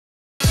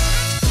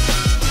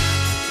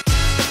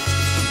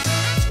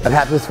I'm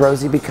happy with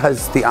Rosy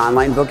because the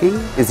online booking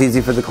is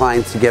easy for the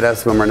clients to get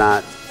us when we're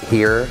not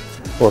here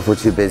or if we're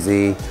too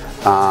busy.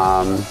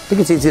 I think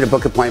it's easy to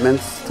book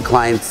appointments. The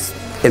client's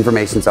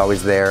information's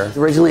always there.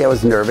 Originally I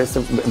was nervous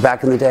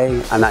back in the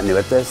day. I'm not new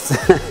at this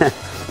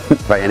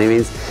by any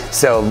means.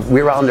 So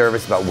we were all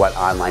nervous about what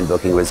online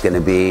booking was going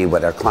to be,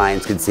 what our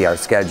clients could see, our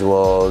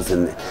schedules,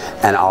 and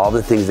all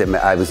the things that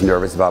I was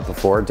nervous about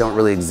before don't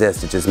really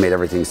exist. It just made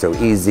everything so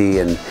easy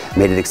and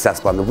made it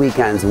accessible on the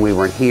weekends when we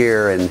weren't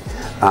here, and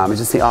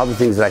just all the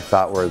things that I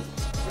thought were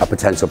a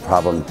potential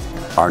problem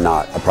are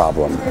not a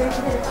problem.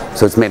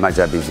 So it's made my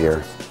job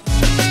easier.